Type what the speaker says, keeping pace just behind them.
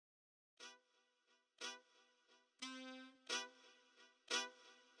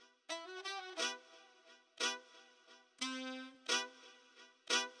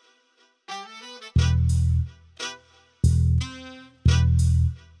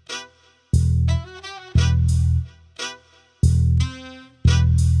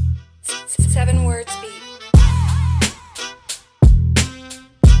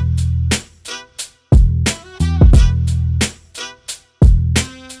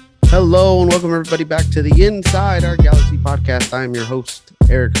Hello and welcome everybody back to the Inside Our Galaxy podcast. I am your host,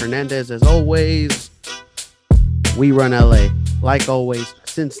 Eric Hernandez. As always, we run LA. Like always,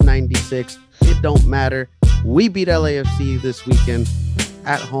 since 96, it don't matter. We beat LAFC this weekend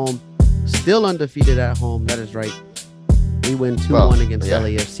at home. Still undefeated at home. That is right. We win 2-1 against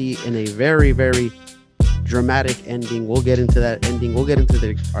LAFC in a very, very dramatic ending. We'll get into that ending. We'll get into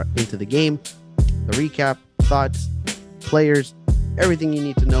the game, the recap, thoughts, players, everything you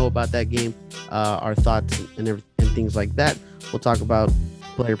need to know about that game, our thoughts and things like that. We'll talk about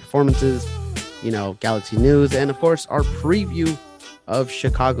player performances, Galaxy news, and of course our preview of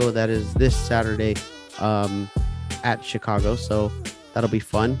Chicago. That is this Saturday at Chicago. So that'll be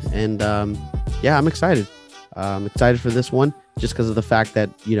fun. And I'm excited. I'm excited for this one just because of the fact that,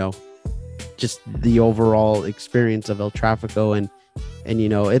 just the overall experience of El Tráfico and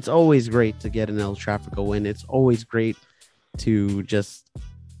it's always great to get an El Tráfico win. It's always great to just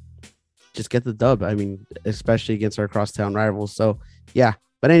get the dub. I mean, especially against our crosstown rivals. So yeah,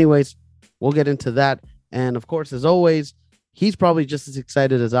 but anyways, we'll get into that. And of course, as always, he's probably just as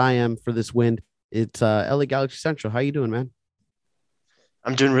excited as I am for this win. It's LA Galaxy Central. How you doing, man?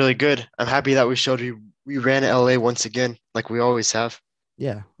 I'm doing really good. I'm happy that we ran LA once again, like we always have.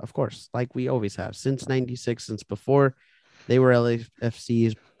 Yeah, of course, like we always have since 96, since before they were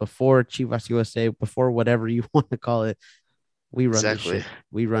LAFCs, before Chivas USA, before whatever you want to call it. We run this shit.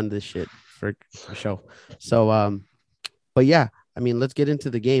 We run this shit for show. So, but yeah, I mean, let's get into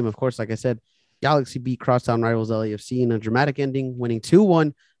the game. Of course, like I said, Galaxy beat crosstown rivals LAFC in a dramatic ending, winning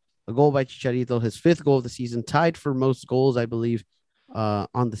 2-1. A goal by Chicharito, his fifth goal of the season, tied for most goals, I believe,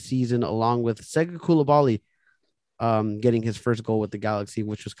 on the season, along with Sega Koulibaly getting his first goal with the Galaxy,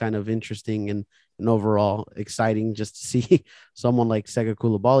 which was kind of interesting and overall exciting just to see someone like Sega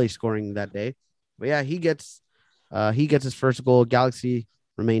Koulibaly scoring that day. But yeah, he gets his first goal. Galaxy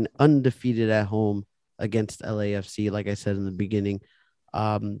remain undefeated at home against LAFC. Like I said in the beginning,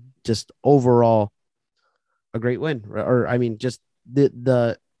 just overall a great win. Or I mean, just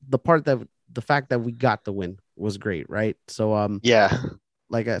the fact that we got the win was great, right? So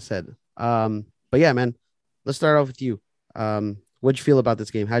like I said, but yeah, man, let's start off with you. What'd you feel about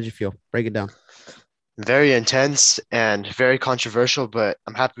this game? How'd you feel? Break it down. Very intense and very controversial, but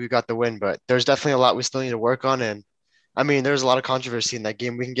I'm happy we got the win. But there's definitely a lot we still need to work on. And I mean, there's a lot of controversy in that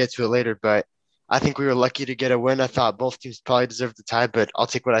game. We can get to it later, but I think we were lucky to get a win. I thought both teams probably deserved the tie, but I'll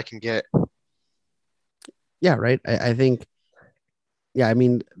take what I can get. Yeah, right. I think, yeah, I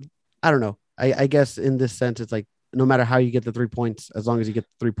mean, I don't know. I guess in this sense, it's like no matter how you get the 3 points, as long as you get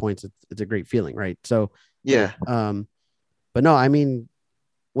the 3 points, it's a great feeling, right? So, yeah. But no, I mean,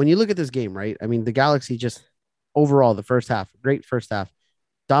 when you look at this game, right? I mean, the Galaxy just overall the first half, great first half,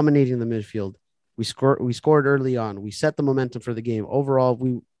 dominating the midfield. We scored early on. We set the momentum for the game. Overall,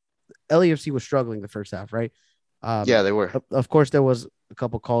 LAFC was struggling the first half, right? Yeah, they were. Of course, there was a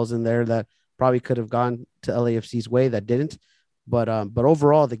couple calls in there that probably could have gone to LAFC's way that didn't. But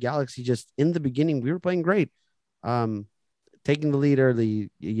overall, the Galaxy just in the beginning, we were playing great. Taking the lead early,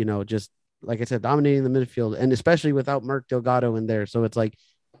 just like I said, dominating the midfield, and especially without Merck Delgado in there. So it's like,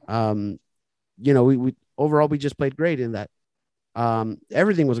 we overall we just played great in that.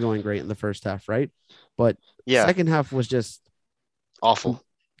 Everything was going great in the first half, right? But second half was just awful,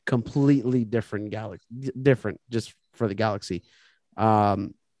 completely different just for the Galaxy.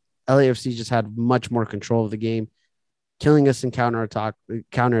 LAFC just had much more control of the game, killing us in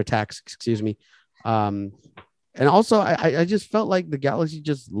counterattacks, excuse me. And also I just felt like the Galaxy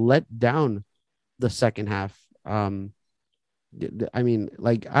just let down the second half. I mean,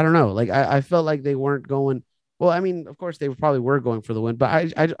 like, I don't know. Like, I felt like they weren't going. Well, I mean, of course, they probably were going for the win, but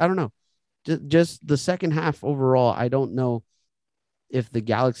I don't know. Just the second half overall, I don't know if the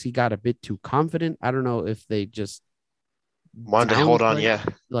Galaxy got a bit too confident. I don't know if they just wanted to hold on,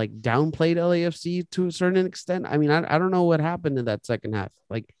 like downplayed LAFC to a certain extent. I mean, I don't know what happened in that second half.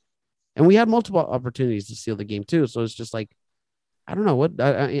 Like, and we had multiple opportunities to seal the game too. So it's just like, I don't know what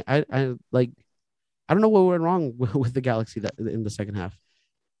I don't know what went wrong with the Galaxy in the second half.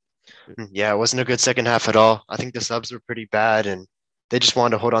 Yeah, it wasn't a good second half at all. I think the subs were pretty bad, and they just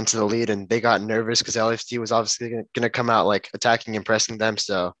wanted to hold on to the lead, and they got nervous because LFC was obviously going to come out like attacking and pressing them.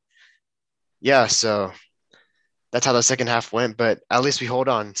 So, yeah, so that's how the second half went. But at least we hold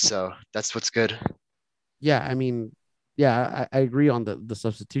on, so that's what's good. Yeah, I mean, yeah, I agree on the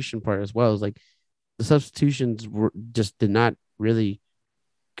substitution part as well. It's like the substitutions did not really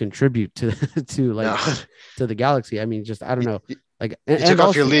contribute to the Galaxy. I mean, just I don't know. Like you took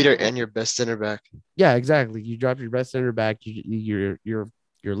off your leader and your best center back. Yeah, exactly. You dropped your best center back, your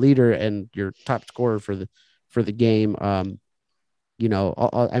leader and your top scorer for the game.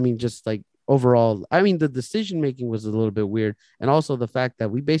 I mean, just like overall, I mean, the decision making was a little bit weird, and also the fact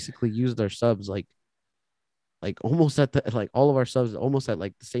that we basically used our subs like almost at the like all of our subs almost at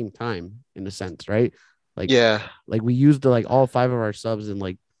like the same time in a sense, right? Like Yeah. like we used like all five of our subs in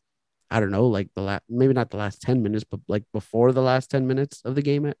like I don't know, like the last maybe not the last 10 minutes, but like before the last 10 minutes of the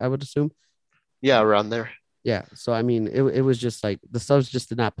game, I would assume. Yeah, around there. Yeah. So I mean it was just like the subs just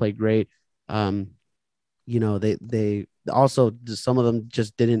did not play great. Um, they also some of them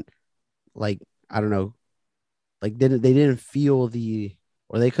just didn't like I don't know, like they didn't feel the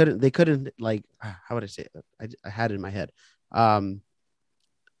or they couldn't like how would I say it? I had it in my head. Um,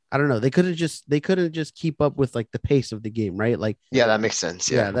 I don't know. They couldn't just keep up with like the pace of the game, right? Like Yeah, that makes sense.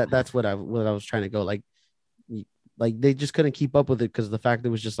 Yeah. yeah, that's what I was trying to go like they just couldn't keep up with it because the fact that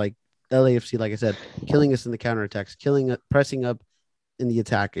it was just like LAFC, like I said, killing us in the counterattacks, pressing up in the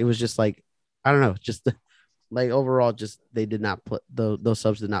attack. It was just like I don't know, just like overall, just they did not play those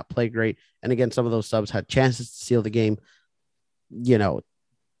subs did not play great. And again, some of those subs had chances to seal the game. You know,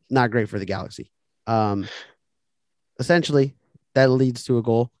 not great for the Galaxy. Um, Essentially, that leads to a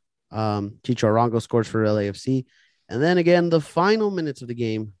goal. Chicho Arango scores for LAFC. And then again, the final minutes of the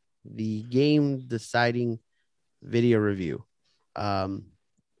game deciding video review, um,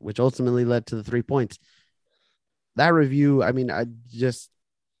 which ultimately led to the 3 points. That review, I mean, It's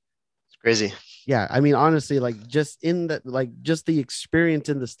crazy. yeah, I mean, honestly, like just in that, like just the experience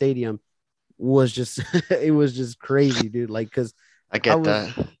in the stadium was just, it was just crazy, dude. Like, cause I I get was,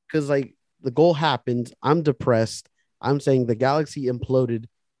 that. cause like the goal happened. I'm depressed. I'm saying the Galaxy imploded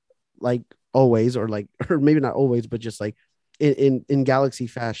like always, or like, or maybe not always, but just like in Galaxy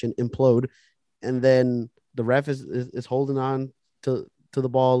fashion, implode. And then the ref is holding on to the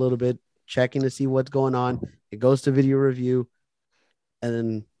ball a little bit, checking to see what's going on. It goes to video review, and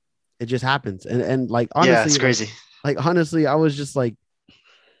then it just happens. And like Yeah, it's honestly, crazy. like honestly, I was just like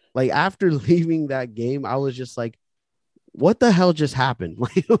after leaving that game, I was just like, what the hell just happened?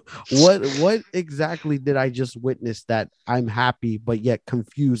 Like what exactly did I just witness that I'm happy but yet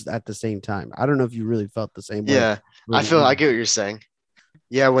confused at the same time? I don't know if you really felt the same way. Yeah. I get what you're saying.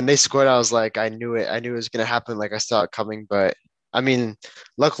 Yeah, when they scored, I was like, I knew it. I knew it was gonna happen. Like I saw it coming. But I mean,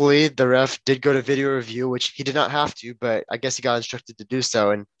 luckily the ref did go to video review, which he did not have to, but I guess he got instructed to do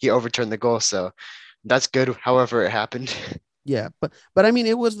so, and he overturned the goal. So that's good. However, it happened. Yeah, but I mean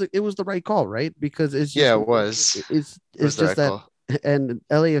it was the right call, right? Because it's Yeah, just it was. It it's was the just right that call. and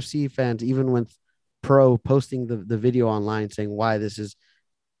LAFC fans even with Pro posting the video online saying why this is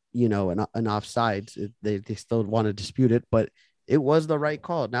an offsides, they still want to dispute it, but it was the right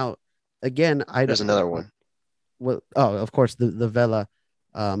call. Now, again, I don't There's another one. well, oh, of course the Vela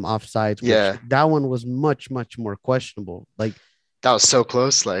offsides, which Yeah, that one was much more questionable. Like, that was so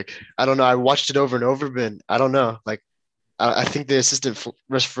close. Like I don't know. I watched it over and over, but I don't know. Like I think the assistant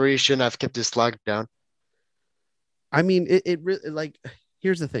referee shouldn't have kept his flag down. I mean, it really like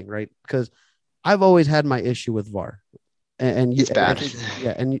here's the thing, right? Because I've always had my issue with VAR, It's and I bad. think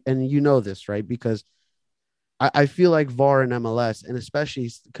yeah, and you know this, right? Because I feel like VAR and MLS, and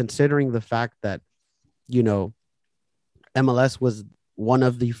especially considering the fact that you know MLS was one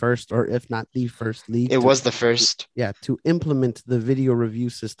of the first, or if not the first league It was the first. to implement the video review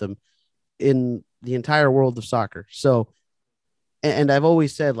system in the entire world of soccer. So, and I've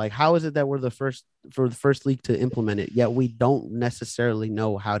always said, like, how is it that we're the first league to implement it, yet we don't necessarily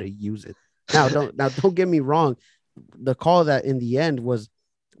know how to use it? Don't get me wrong. The call that in the end was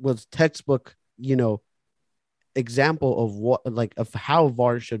textbook, example of what like of how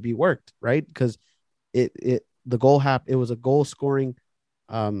VAR should be worked, right? Because it was a goal scoring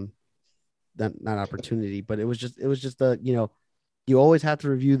um not opportunity, but it was just a you always have to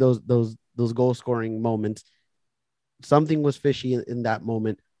review those goal scoring moments. Something was fishy in that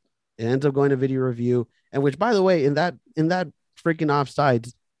moment. It ends up going to video review, and which by the way, in that freaking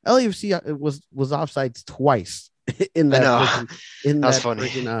offsides, LAFC was offsides twice in I that know. freaking in That was that funny.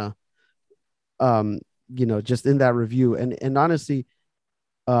 freaking just in that review. And honestly,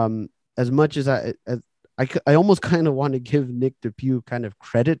 as much as I almost kind of want to give Nick DePew kind of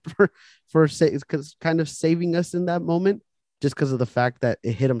credit because kind of saving us in that moment, just because of the fact that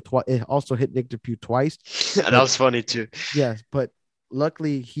it hit him twice. It also hit Nick DePew twice, That but was funny too. yes, but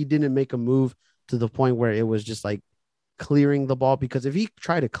luckily he didn't make a move to the point where it was just like clearing the ball. Because if he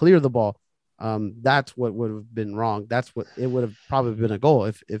tried to clear the ball, that's what would have been wrong. That's what it would have probably been a goal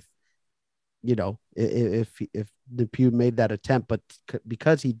if if Depew made that attempt, but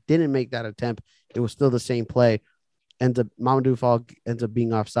because he didn't make that attempt, it was still the same play. Ends up Mamadou Fall ends up being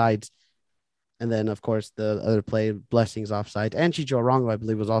offsides, and then of course the other play Blessings offside, and Chicho Arango I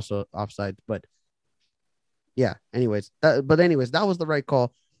believe was also offside. But Yeah. Anyways, that was the right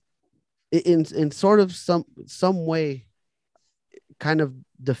call. In sort of some way, kind of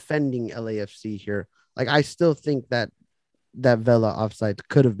defending LAFC here. Like I still think that Vela offside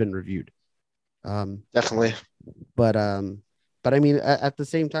could have been reviewed. Um, Definitely. but but I mean, at the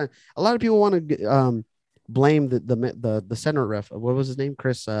same time, a lot of people want to blame the center ref. What was his name?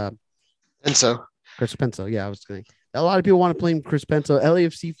 And so, Chris Penso. Yeah, I was saying. A lot of people want to blame Chris Penso.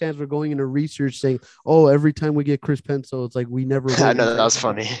 LAFC fans were going into research saying, "Oh, every time we get Chris Penso, it's like we never I win." know that was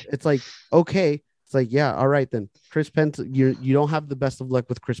funny. It's like okay, it's like yeah, all right then. Chris Penso, you don't have the best of luck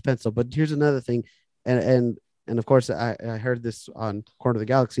with Chris Penso. But here's another thing, and of course I heard this on Corner of the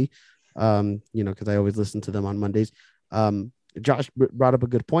Galaxy, because I always listen to them on Mondays. Josh brought up a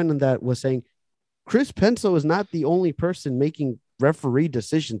good point on that, was saying Chris Penso is not the only person making referee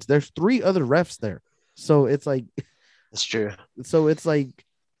decisions. There's three other refs there. So it's like It's true.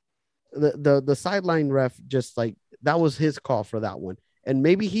 the sideline ref just like that was his call for that one. And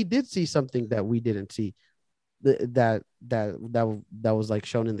maybe he did see something that we didn't see that was like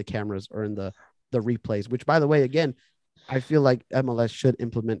shown in the cameras or in the replays, which by the way, again, I feel like MLS should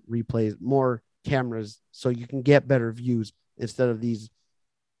implement replays, more cameras so you can get better views instead of these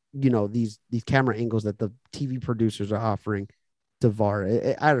camera angles that the TV producers are offering to VAR.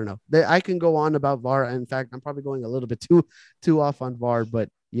 I don't know. I can go on about VAR. In fact, I'm probably going a little bit too off on VAR, but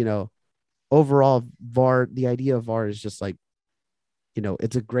overall VAR, the idea of VAR is just like,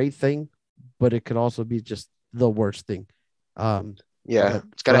 it's a great thing, but it could also be just the worst thing. Yeah, But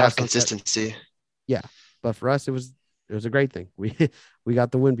it's got to for have us, consistency. yeah, but for us, it was a great thing. We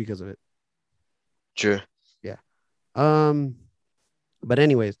got the win because of it. True. Yeah. Um, but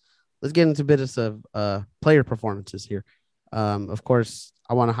anyways, let's get into a bit of player performances here. Of course,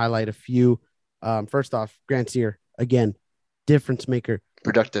 I want to highlight a few. First off, Grandsir, again, difference maker.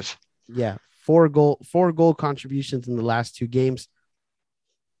 Productive. Yeah, four goal contributions in the last two games.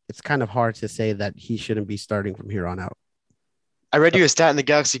 It's kind of hard to say that he shouldn't be starting from here on out. I read you a stat in the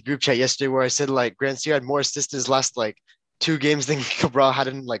Galaxy group chat yesterday where I said like Grandsir had more assists in his last like 2 games than Cabral had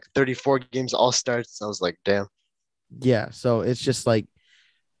in like 34 games all starts. I was like, damn. Yeah, so it's just like,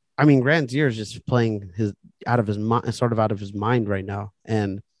 I mean, Grandsir is just playing out of his mind, sort of out of his mind right now,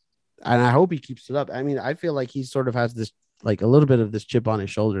 and I hope he keeps it up. I mean, I feel like he sort of has this like a little bit of this chip on his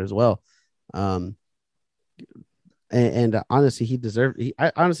shoulder as well. Um, and honestly,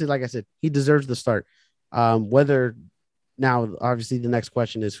 honestly, like I said, he deserves the start. Whether now, obviously, the next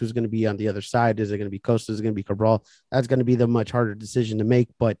question is who's going to be on the other side. Is it going to be Costa? Is it going to be Cabral? That's going to be the much harder decision to make.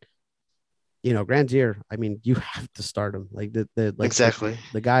 But Grandier, I mean, you have to start him. Like Exactly.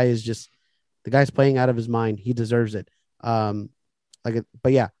 the guy is just the guy's playing out of his mind. He deserves it. But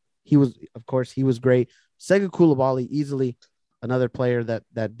yeah, of course, he was great. Sega Koulibaly, easily another player that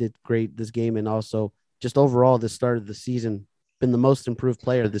did great this game, and also just overall this start of the season, been the most improved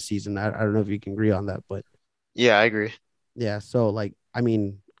player this season. I don't know if you can agree on that, but Yeah, I agree. yeah. So like, I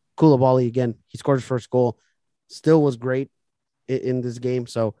mean, Koulibaly again, he scored his first goal, still was great in this game.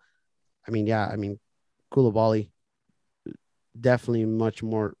 So, I mean, yeah, I mean, Koulibaly definitely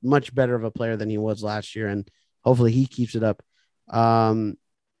much better of a player than he was last year, and hopefully he keeps it up.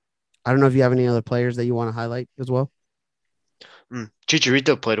 I don't know if you have any other players that you want to highlight as well.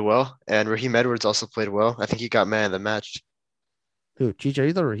 Chicharito played well, and Raheem Edwards also played well. I think he got man of the match. Who,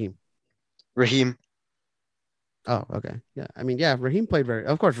 Chicharito or Raheem? Raheem. Oh, okay. Yeah. I mean, yeah,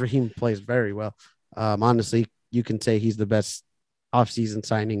 of course, Raheem plays very well. Honestly, you can say he's the best offseason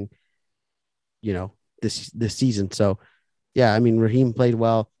signing, this season. So, yeah, I mean, Raheem played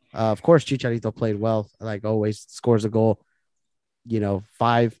well. Of course, Chicharito played well, like always, scores a goal.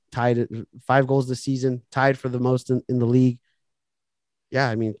 Five goals this season, tied for the most in the league. Yeah,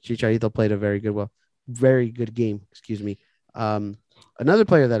 I mean, Chicharito played a very good game. Excuse me. Another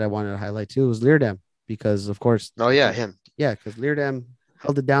player that I wanted to highlight too was Leerdam, because of course, Oh yeah, him. yeah, because Leerdam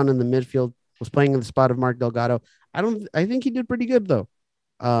held it down in the midfield, was playing in the spot of Mark Delgado. I think he did pretty good though.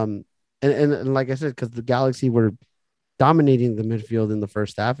 And like I said, because the Galaxy were dominating the midfield in the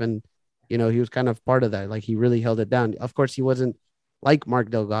first half, and he was kind of part of that. Like he really held it down. Of course, he wasn't like Mark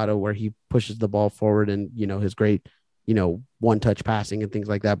Delgado where he pushes the ball forward and his great one touch passing and things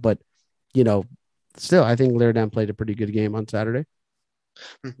like that. But still, I think Leerdam played a pretty good game on Saturday.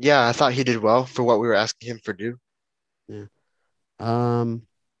 Yeah, I thought he did well for what we were asking him for do. Yeah.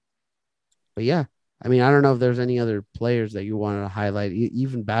 But yeah, I mean, I don't know if there's any other players that you wanted to highlight,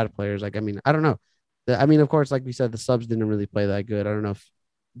 even bad players. Like, I mean, I don't know. I mean, of course, like we said, the subs didn't really play that good. I don't know if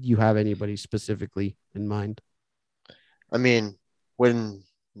you have anybody specifically in mind. I mean, when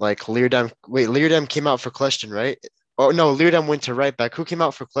like Leerdam came out for Kleshton, right? Oh no, Leerdam went to right back. Who came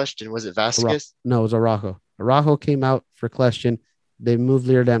out for Kleshton? Was it Vasquez? No, it was Araujo. Araujo came out for Kljestan. They moved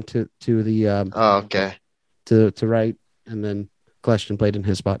Leerdam to the Oh, okay. to right, and then Kljestan played in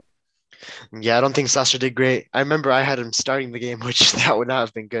his spot. Yeah, I don't think Sasha did great. I remember I had him starting the game, which that would not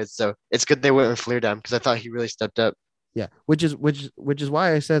have been good. So it's good they went with Fleerdam because I thought he really stepped up. Yeah, which is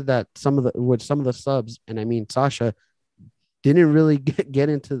why I said that some of the subs, and I mean Sasha didn't really get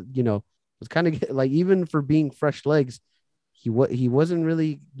into, was kind of like, even for being fresh legs, he wasn't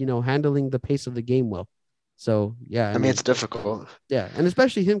really, handling the pace of the game well. So yeah, I I mean, mean, it's difficult. yeah, and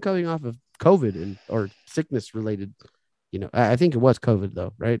especially him coming off of COVID and or sickness related, I think it was COVID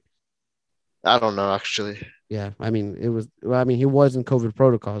though, right? I don't know actually. Yeah, I mean it was. Well, I mean he was in COVID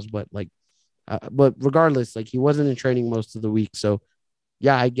protocols, but but regardless, like he wasn't in training most of the week, so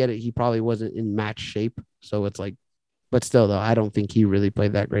yeah, I get it. He probably wasn't in match shape, so it's like, but still though, I don't think he really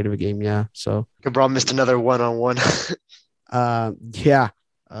played that great of a game. Yeah, so Cabral missed another one-on-one. yeah,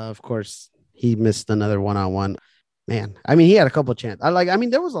 of course he missed another one-on-one. Man, I mean he had a couple of chances. I mean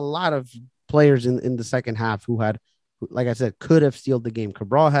there was a lot of players in the second half who had, like I said, could have sealed the game.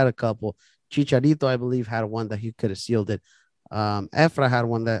 Cabral had a couple. Chicharito, I believe, had one that he could have sealed it. Efra had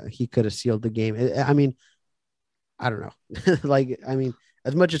one that he could have sealed the game. I mean, I don't know. Like, I mean,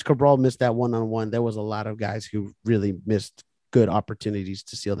 as much as Cabral missed that one-on-one, there was a lot of guys who really missed good opportunities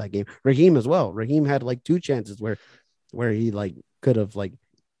to seal that game. Raheem as well. Raheem had like two chances where he like could have like,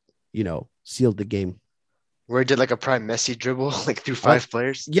 sealed the game. Where he did like a prime Messi dribble, like through five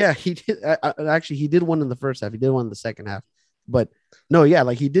players. Yeah, he did. Actually, he did one in the first half. He did one in the second half. But no, yeah,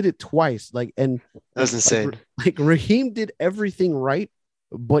 like he did it twice. Like, and That was insane. Like Raheem did everything right,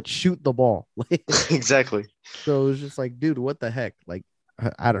 but shoot the ball. Exactly. So it was just like, dude, what the heck? Like,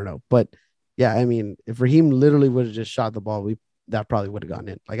 I don't know. But yeah, I mean, if Raheem literally would have just shot the ball, that probably would have gotten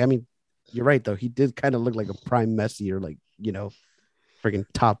in. Like, I mean, you're right though. He did kind of look like a prime Messi or like, freaking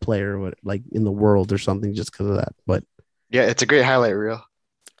top player, what like in the world or something, just because of that. But yeah, it's a great highlight reel.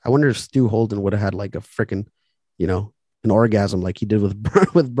 I wonder if Stu Holden would have had like a freaking, an orgasm like he did with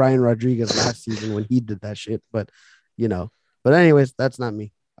with Brian Rodriguez last season when he did that shit. But but anyways, that's not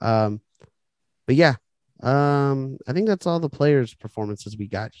me. But yeah, I think that's all the players' performances we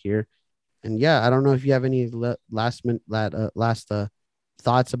got here. And yeah, I don't know if you have any last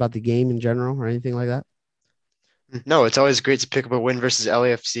thoughts about the game in general or anything like that. No, it's always great to pick up a win versus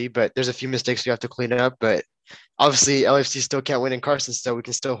LAFC, but there's a few mistakes we have to clean up. But obviously, LAFC still can't win in Carson, so we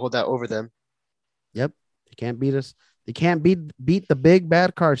can still hold that over them. Yep, they can't beat us. They can't beat the big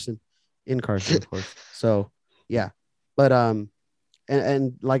bad Carson in Carson, of course. So yeah, but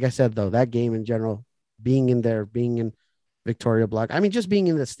and like I said though, that game in general, being in there, being in Victoria Block, I mean, just being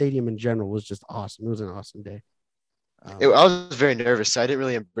in the stadium in general was just awesome. It was an awesome day. I was very nervous, so I didn't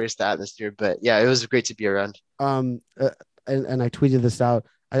really embrace the atmosphere. But yeah, it was great to be around. And I tweeted this out.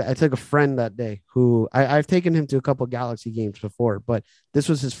 I took a friend that day who I've taken him to a couple Galaxy games before, but this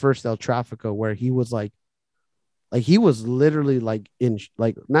was his first El Tráfico where he was like he was literally like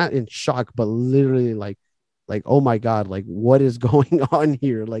like not in shock, but literally like oh my god, like what is going on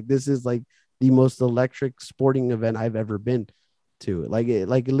here? Like this is like the most electric sporting event I've ever been to. Like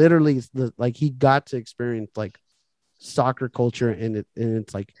literally like he got to experience like soccer culture in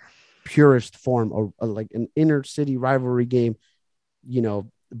its like purest form, or like an inner city rivalry game,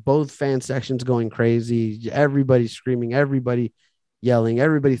 both fan sections going crazy, everybody screaming, everybody yelling,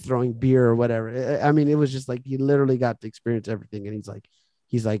 everybody throwing beer or whatever. I mean, it was just like he literally got to experience everything. And he's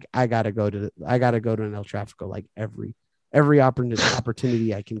like, I gotta go to an El Tráfico like every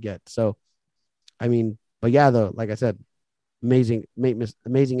opportunity I can get. So I mean, but yeah, though, like I said, amazing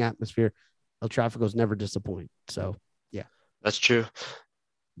atmosphere. El Tráfico's never disappoint. So yeah, that's true.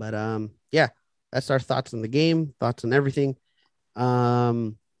 But yeah, that's our thoughts on the game, thoughts on everything.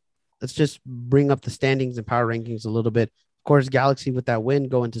 Let's just bring up the standings and power rankings a little bit. Of course, Galaxy with that win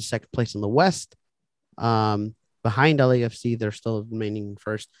go into second place in the West. Behind LAFC, they're still remaining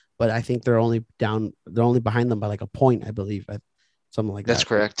first, but I think they're only behind them by like a point, I believe, something like that. That's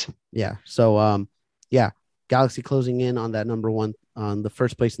correct. Yeah. So yeah, Galaxy closing in on that number one on the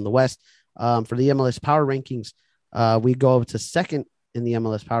first place in the West. For the MLS power rankings, we go up to second in the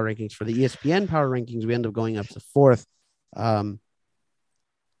MLS power rankings. For the ESPN power rankings, we end up going up to fourth.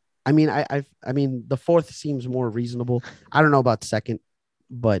 I mean, I mean, the fourth seems more reasonable. I don't know about second,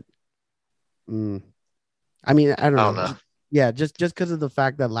 but I mean, I don't know. Yeah, just because of the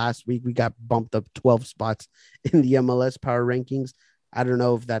fact that last week we got bumped up 12 spots in the MLS power rankings. I don't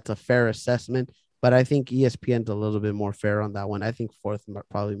know if that's a fair assessment, but I think ESPN's a little bit more fair on that one. I think fourth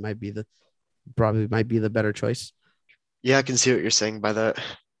probably might be the better choice. Yeah, I can see what you're saying by that.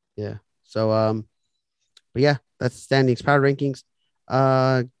 Yeah. So but yeah, that's standings, power rankings.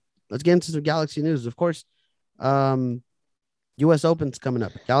 Let's get into some Galaxy news. Of course, U.S. Open's coming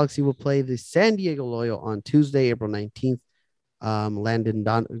up. Galaxy will play the San Diego Loyal on Tuesday, April 19th. Landon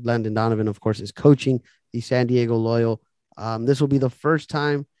Donovan, of course, is coaching the San Diego Loyal. This will be the first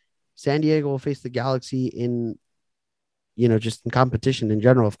time San Diego will face the Galaxy in, just in competition in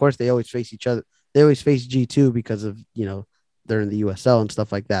general. Of course, they always face each other. They always face G2 because of, they're in the USL and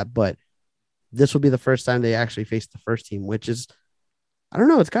stuff like that. But this will be the first time they actually face the first team, which is, I don't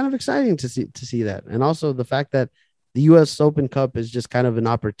know, it's kind of exciting to see that. And also the fact that the US Open Cup is just kind of an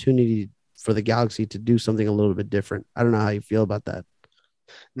opportunity for the Galaxy to do something a little bit different. I don't know how you feel about that.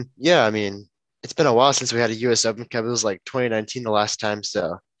 Yeah, I mean, it's been a while since we had a US Open Cup. It was like 2019 the last time.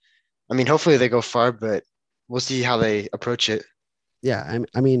 So, I mean, hopefully they go far, but we'll see how they approach it. Yeah,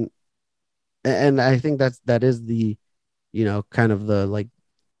 I mean, and I think that is the, kind of the like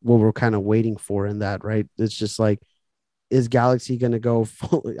what we're kind of waiting for in that, right? It's just like, is Galaxy going to go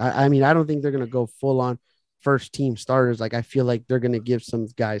full? I mean, I don't think they're going to go full on first team starters. Like, I feel like they're going to give some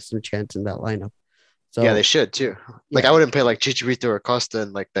guys some chance in that lineup. Yeah, they So should too. Like, yeah, I wouldn't play like Chicharito or Costa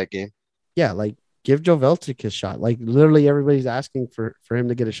in like that game. yeah, like give Joe Veltic his shot. Like literally everybody's asking for him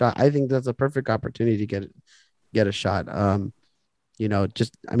to get a shot. I think that's a perfect opportunity to get a shot.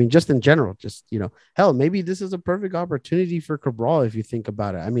 Just in general, hell, maybe this is a perfect opportunity for Cabral if you think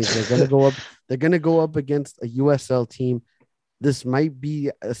about it. I mean, they're gonna go up, they're gonna go up against a USL team. This might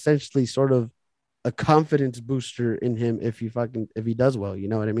be essentially sort of a confidence booster in him if he does well. You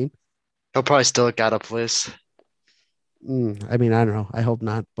know what I mean? He'll probably still got a place. I mean, I don't know. I hope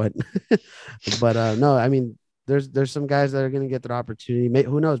not, but no. I mean, there's some guys that are gonna get their opportunity.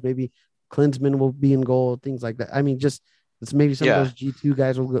 Who knows? Maybe Klinsman will be in goal, things like that. I mean, just it's maybe some of Yeah. those G2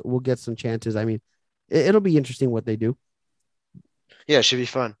 guys will get some chances. I mean, it'll be interesting what they do. Yeah, it should be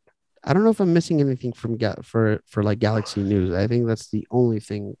fun. I don't know if I'm missing anything from for like Galaxy news. I think that's the only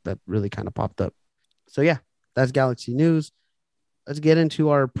thing that really kind of popped up. So yeah, that's Galaxy news. Let's get into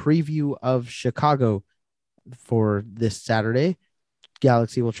our preview of Chicago for this Saturday.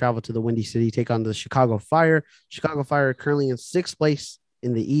 Galaxy will travel to the Windy City, take on the Chicago Fire. Chicago Fire currently in sixth place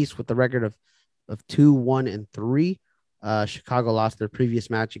in the East with the record of 2-1-3. Chicago lost their previous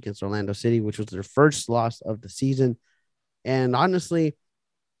match against Orlando City, which was their first loss of the season. And honestly,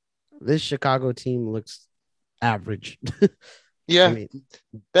 this Chicago team looks average. I Yeah, mean,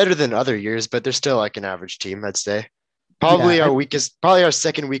 better than other years, but they're still like an average team, I'd say. yeah, Probably our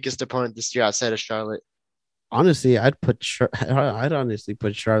second weakest opponent this year outside of Charlotte. honestly, I'd honestly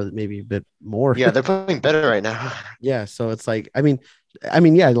put Charlotte maybe a bit more. Yeah, they're playing better right now. Yeah, so it's like, I mean,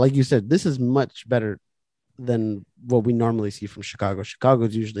 yeah, like you said, this is much better than what we normally see from Chicago.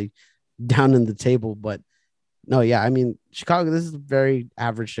 Chicago's usually down in the table, but no, yeah, I mean, Chicago, this is a very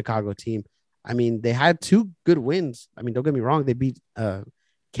average Chicago team. I mean, they had two good wins. I mean, don't get me wrong, they beat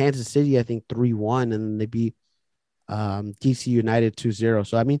Kansas City, I think 3-1, and then they beat DC United 2-0.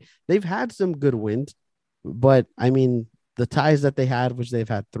 So I mean, they've had some good wins, but I mean, the ties that they had, which they've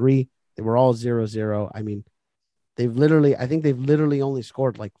had three, they were all 0-0. I mean, I think they've literally only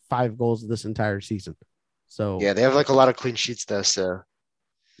scored like 5 goals this entire season. So Yeah, they have like a lot of clean sheets though. So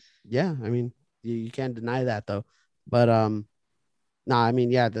yeah, I mean, you can't deny that though. But nah, I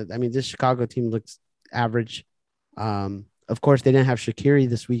mean, yeah, this Chicago team looks average. Of course, they didn't have Shaqiri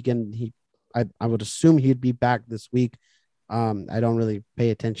this weekend. I would assume he'd be back this week. I don't really pay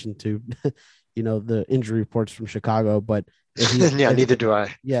attention to, the injury reports from Chicago, but yeah, neither do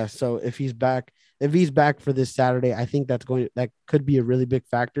I. yeah, so if he's back for this Saturday, I think that could be a really big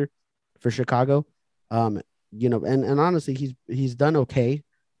factor for Chicago. And honestly, he's done okay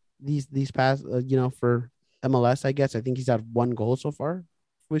these past for MLS. I guess I think he's had 1 goal so far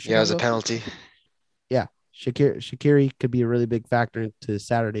with Yeah, it was a Chicago. penalty. Yeah, Shakiri could be a really big factor into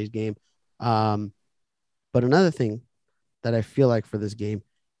Saturday's game. Um, but another thing that I feel like for this game,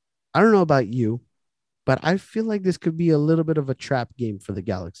 I don't know about you, but I feel like this could be a little bit of a trap game for the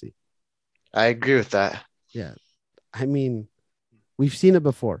Galaxy. I agree with that. Yeah, I mean, we've seen it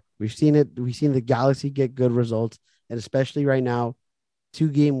before. We've seen it. We've seen the Galaxy get good results, and especially right now,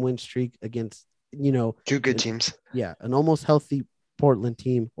 2-game win streak against Two good an, teams. yeah, an almost healthy Portland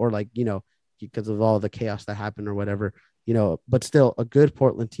team, or like because of all the chaos that happened or whatever, but still a good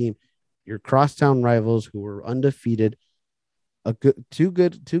Portland team. Your crosstown rivals who were undefeated, two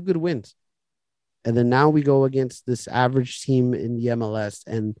good wins, and then now we go against this average team in the MLS,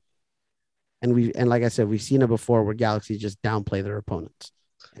 and like I said, we've seen it before where Galaxy just downplay their opponents.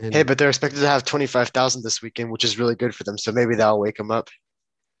 Hey, And but they're expected to have 25,000 this weekend, which is really good for them. So maybe that'll wake them up.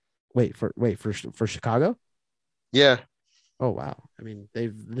 wait for Chicago. Yeah. Oh wow! I mean,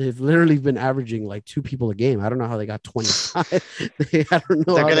 they've literally been averaging like 2 people a game. I don't know how they got 25. I don't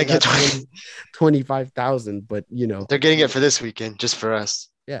know They're how gonna they get got 25,000. But they're getting it for this weekend, just for us.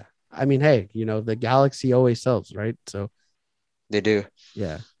 yeah. I mean, hey, the Galaxy always sells, right? So They do.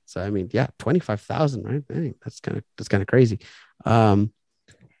 yeah. So I mean, yeah, 25,000, right? Dang, that's kind of crazy. Um,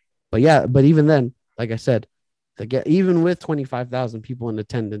 but yeah, but even then, like I said, even with 25,000 people in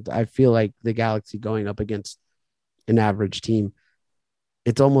attendance, I feel like the Galaxy going up against an average team,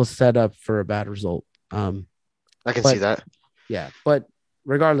 it's almost set up for a bad result. I can see But that. yeah, but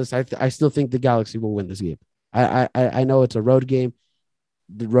regardless, I still think the Galaxy will win this game. I know it's a road game.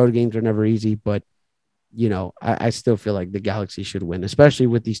 The road games are never easy, but I still feel like the Galaxy should win, especially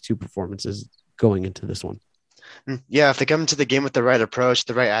with these two performances going into this one. Yeah, if they come into the game with the right approach,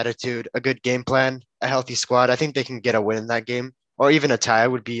 the right attitude, a good game plan, a healthy squad, I think they can get a win in that game. Or even a tie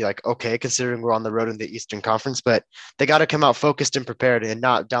would be like okay, considering we're on the road in the Eastern Conference. But they got to come out focused and prepared and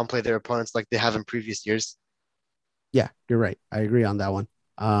not downplay their opponents like they have in previous years. Yeah, you're right. I agree on that one.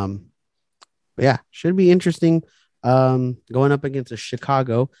 But yeah, should be interesting. Going up against a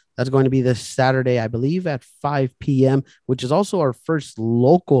Chicago. That's going to be this Saturday, I believe, at 5 p.m., which is also our first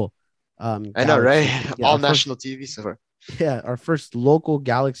local I know, Galaxy. right? Yeah, All our first national TV so far. yeah, our first local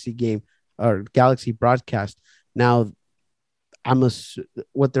Galaxy game or Galaxy broadcast. Now,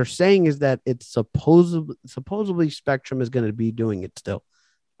 what they're saying is that it's supposedly Spectrum is going to be doing it still.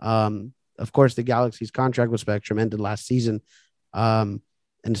 Of course, the Galaxy's contract with Spectrum ended last season, and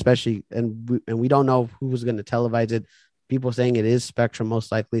especially and we don't know who was going to televise it. People saying it is Spectrum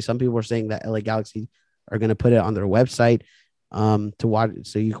most likely. Some people are saying that LA Galaxy are going to put it on their website to watch,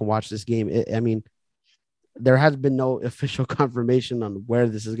 so you can watch this game. I mean, there has been no official confirmation on where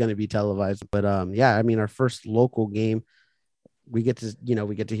this is going to be televised, but yeah, I mean, our first local game, we get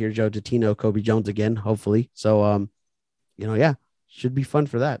to hear Joe Datino, Kobe Jones again, hopefully. So yeah, should be fun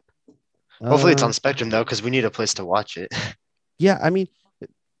for that. Hopefully, it's Uh, on Spectrum though, because we need a place to watch it. yeah, I mean,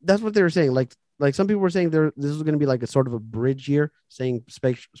 that's what they were saying. Like some people were saying this was going to be like a sort of a bridge year, saying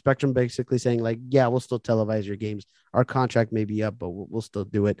Spectrum basically saying like, yeah, we'll still televise your games. Our contract may be up, but we'll still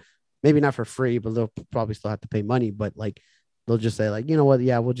do it. Maybe not for free, but they'll probably still have to pay money. But like, they'll just say like, you know what?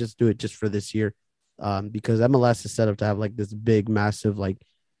 Yeah, we'll just do it just for this year, because MLS is set up to have like this big, massive like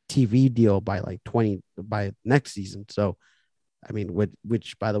TV deal by next season. So, I mean,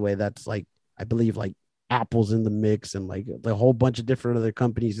 which by the way, that's like I believe like Apple's in the mix and like a whole bunch of different other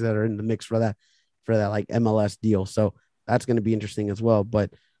companies that are in the mix for that like MLS deal. So that's going to be interesting as well.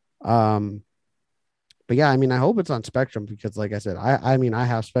 Um, but yeah, I mean, I hope it's on Spectrum because, like I said, I mean, I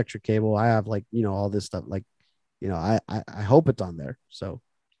have Spectrum cable. I have like all this stuff. Like, I hope it's on there. So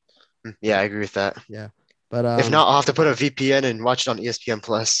Yeah, I agree with that. yeah, but If not, I'll have to put a VPN and watch it on ESPN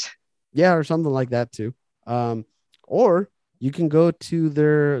Plus. yeah, or something like that too. Or you can go to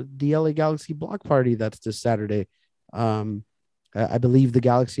the LA Galaxy block party that's this Saturday. I believe the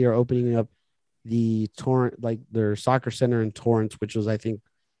Galaxy are opening up the Torrance, like their soccer center in Torrance, which was I think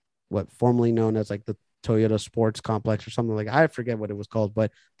what formerly known as like the Toyota Sports Complex or something like I forget what it was called.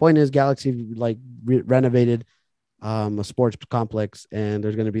 But point is, Galaxy like renovated a sports complex, and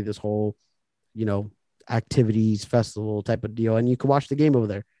there's going to be this whole activities festival type of deal, and you can watch the game over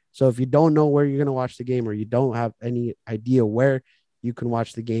there. So if you don't know where you're going to watch the game or you don't have any idea where you can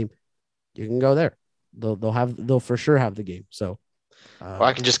watch the game, you can go there. They'll for sure have the game. So, Or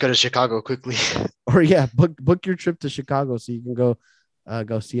I can just go to Chicago quickly. or yeah, book your trip to Chicago so you can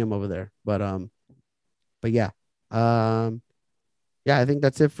go see them over there. But yeah, yeah, I think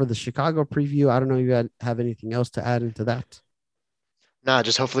that's it for the Chicago preview. I don't know if you have anything else to add into that. Nah,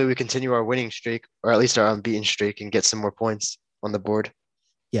 just hopefully we continue our winning streak or at least our unbeaten streak and get some more points on the board.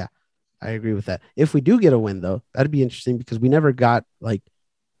 Yeah, I agree with that. If we do get a win, though, that'd be interesting because we never got like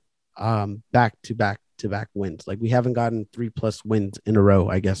back to back wins. Like we haven't gotten 3+ wins in a row,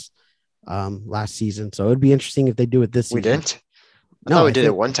 I guess, last season. So it'd be interesting if they do it this season. We didn't? I No, thought we did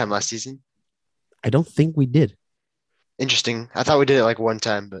it one time last season. I don't think we did. Interesting. I thought we did it like one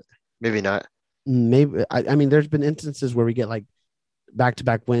time, but maybe not. Maybe I mean, there's been instances where we get like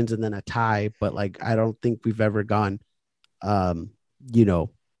back-to-back wins and then a tie, but like I don't think we've ever gone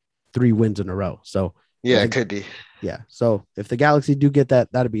 3 wins in a row. So yeah, it could be. Yeah. So if the Galaxy do get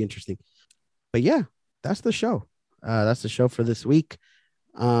that, that'd be interesting. But yeah, that's the show. That's the show for this week.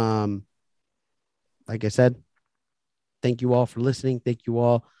 Like I said, thank you all for listening. Thank you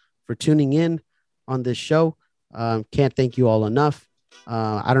all for tuning in on this show. Can't thank you all enough.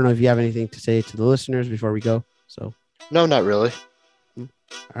 I don't know if you have anything to say to the listeners before we go. So no, not really. All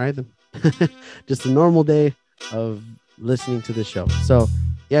right, then. Just a normal day of listening to the show. So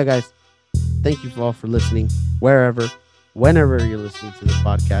yeah, guys, thank you all for listening wherever whenever you're listening to this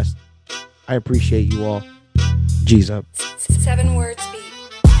podcast. I appreciate you all. G's up. 7 words beat.